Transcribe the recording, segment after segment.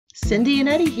Cindy and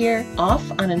Eddie here,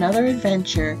 off on another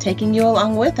adventure, taking you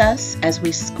along with us as we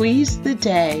squeeze the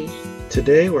day.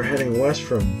 Today we're heading west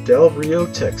from Del Rio,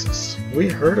 Texas. We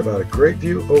heard about a great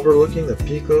view overlooking the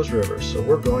Pecos River, so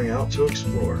we're going out to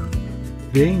explore.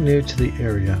 Being new to the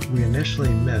area, we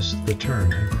initially missed the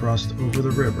turn and crossed over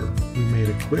the river. We made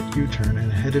a quick U-turn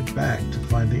and headed back to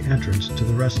find the entrance to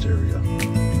the rest area.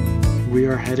 We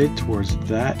are headed towards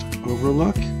that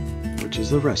overlook, which is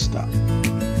the rest stop.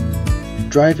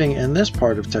 Driving in this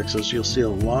part of Texas, you'll see a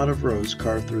lot of roads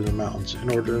carved through the mountains in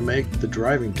order to make the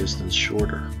driving distance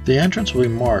shorter. The entrance will be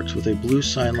marked with a blue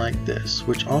sign like this,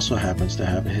 which also happens to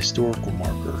have a historical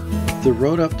marker. The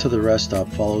road up to the rest stop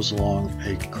follows along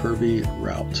a curvy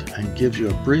route and gives you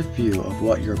a brief view of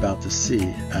what you're about to see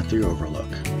at the overlook.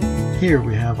 Here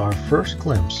we have our first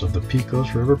glimpse of the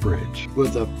Pecos River Bridge.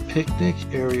 With a picnic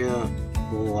area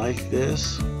like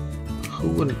this, who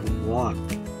wouldn't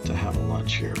want to have a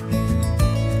lunch here?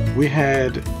 We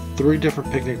had 3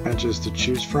 different picnic benches to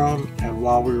choose from, and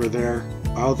while we were there,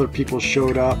 other people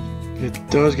showed up. It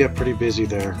does get pretty busy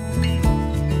there.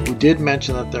 We did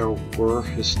mention that there were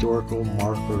historical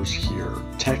markers here.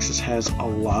 Texas has a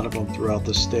lot of them throughout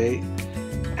the state,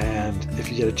 and if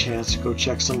you get a chance to go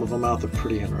check some of them out, they're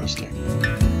pretty interesting.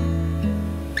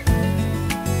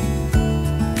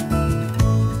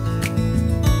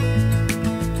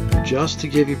 Just to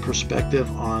give you perspective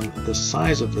on the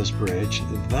size of this bridge,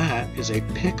 that is a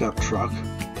pickup truck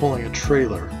pulling a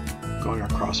trailer going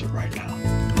across it right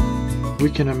now. We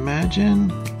can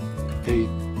imagine a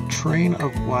train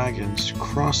of wagons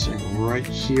crossing right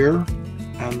here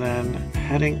and then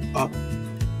heading up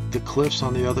the cliffs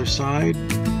on the other side.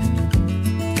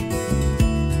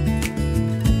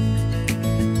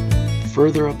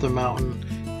 Further up the mountain,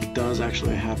 it does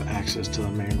actually have access to the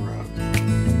main road.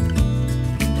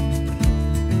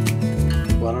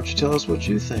 Why don't you tell us what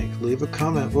you think? Leave a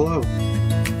comment below.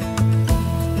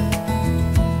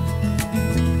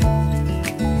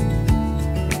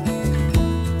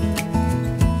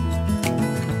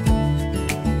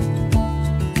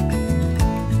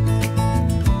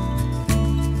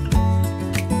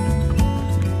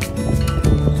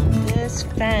 This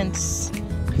fence,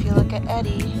 if you look at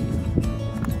Eddie,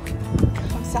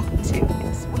 comes out to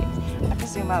his waist. I have to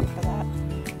zoom up for that.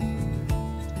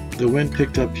 The wind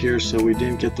picked up here, so we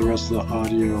didn't get the rest of the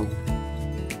audio.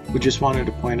 We just wanted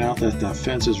to point out that that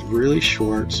fence is really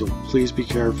short, so please be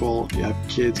careful. If you have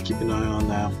kids, keep an eye on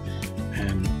them,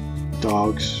 and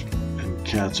dogs and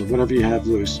cats or whatever you have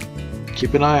loose.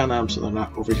 Keep an eye on them so they're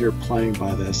not over here playing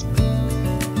by this.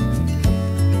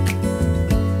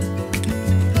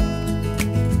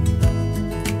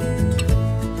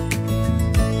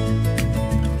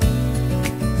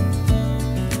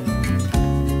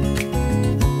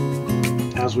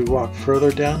 As we walk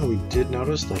further down, we did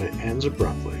notice that it ends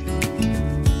abruptly.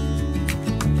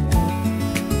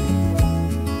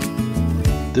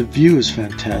 The view is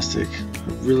fantastic.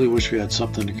 I really wish we had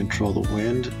something to control the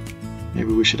wind.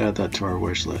 Maybe we should add that to our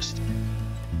wish list.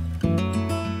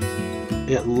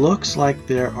 It looks like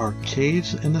there are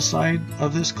caves in the side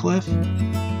of this cliff.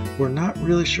 We're not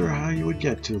really sure how you would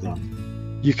get to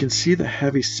them. You can see the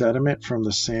heavy sediment from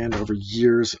the sand over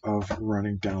years of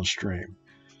running downstream.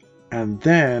 And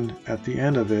then, at the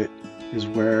end of it, is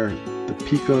where the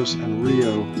Pecos and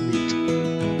Rio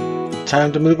meet.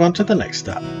 Time to move on to the next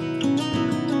stop.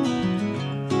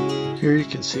 Here you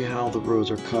can see how the roads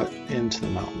are cut into the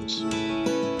mountains.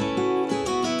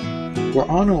 We're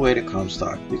on our way to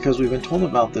Comstock because we've been told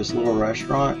about this little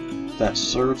restaurant that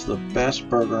serves the best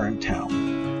burger in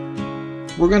town.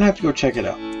 We're going to have to go check it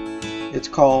out. It's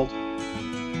called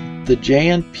the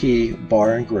J&P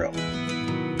Bar and Grill.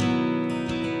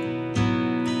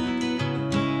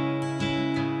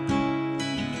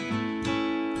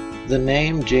 The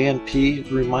name J&P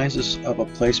reminds us of a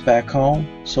place back home,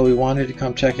 so we wanted to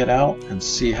come check it out and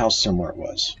see how similar it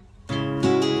was.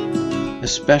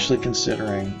 Especially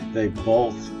considering they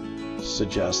both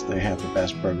suggest they have the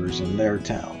best burgers in their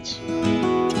towns.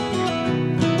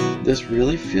 This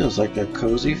really feels like a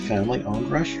cozy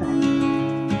family-owned restaurant.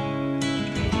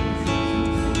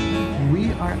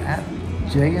 We are at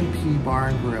J&P Bar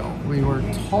and Grill. We were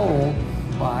told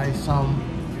by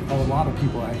a lot of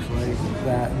people actually,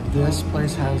 that this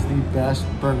place has the best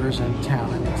burgers in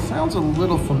town. And it sounds a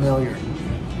little familiar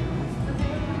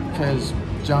because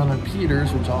John and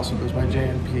Peter's, which also goes by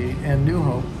J&P, and New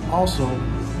Hope also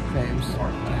claims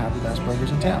to have the best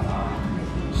burgers in town.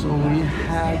 So we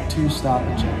had to stop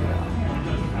and check it out.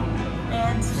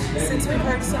 And since we've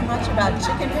heard so much about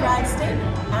chicken fried steak,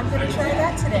 I'm going to try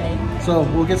that today. So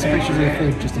we'll get some pictures of the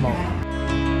food in just a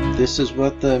moment. This is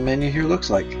what the menu here looks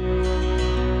like.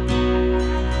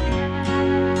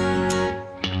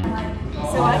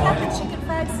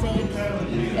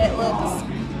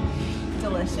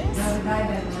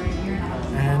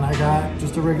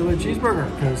 just a regular cheeseburger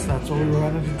because that's what we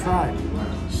wanted to try.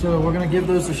 So we're gonna give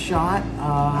those a shot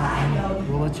and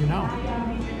we'll let you know.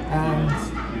 And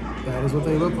that is what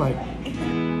they look like.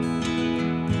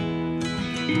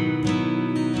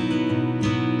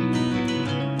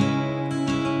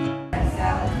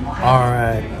 All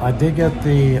right, I did get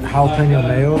the jalapeno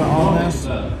mayo on this,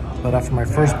 but after my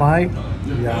first bite,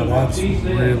 yeah, that's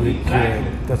really good.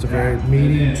 That's a very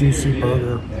meaty, juicy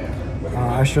burger.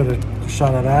 I should have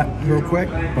shot at that real quick,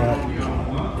 but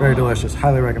very delicious.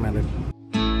 Highly recommended.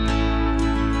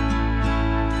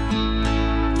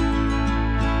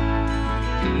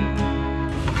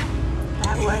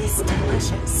 That was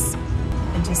delicious.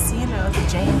 And just so you know, the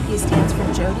J&P stands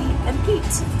for Jody and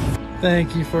Pete.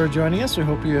 Thank you for joining us. We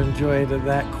hope you enjoyed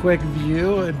that quick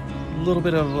view, a little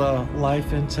bit of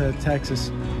life into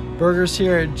Texas. Burgers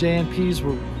here at J&Ps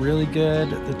were really good.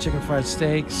 The chicken fried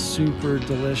steak, super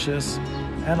delicious,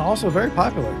 and also very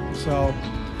popular. So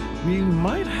we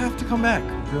might have to come back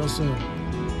real soon.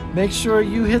 Make sure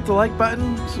you hit the like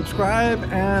button, subscribe,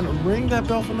 and ring that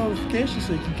bell for notifications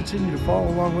so you can continue to follow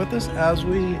along with us as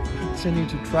we continue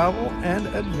to travel and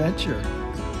adventure.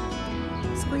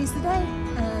 Squeeze the day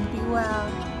and be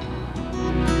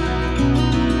well.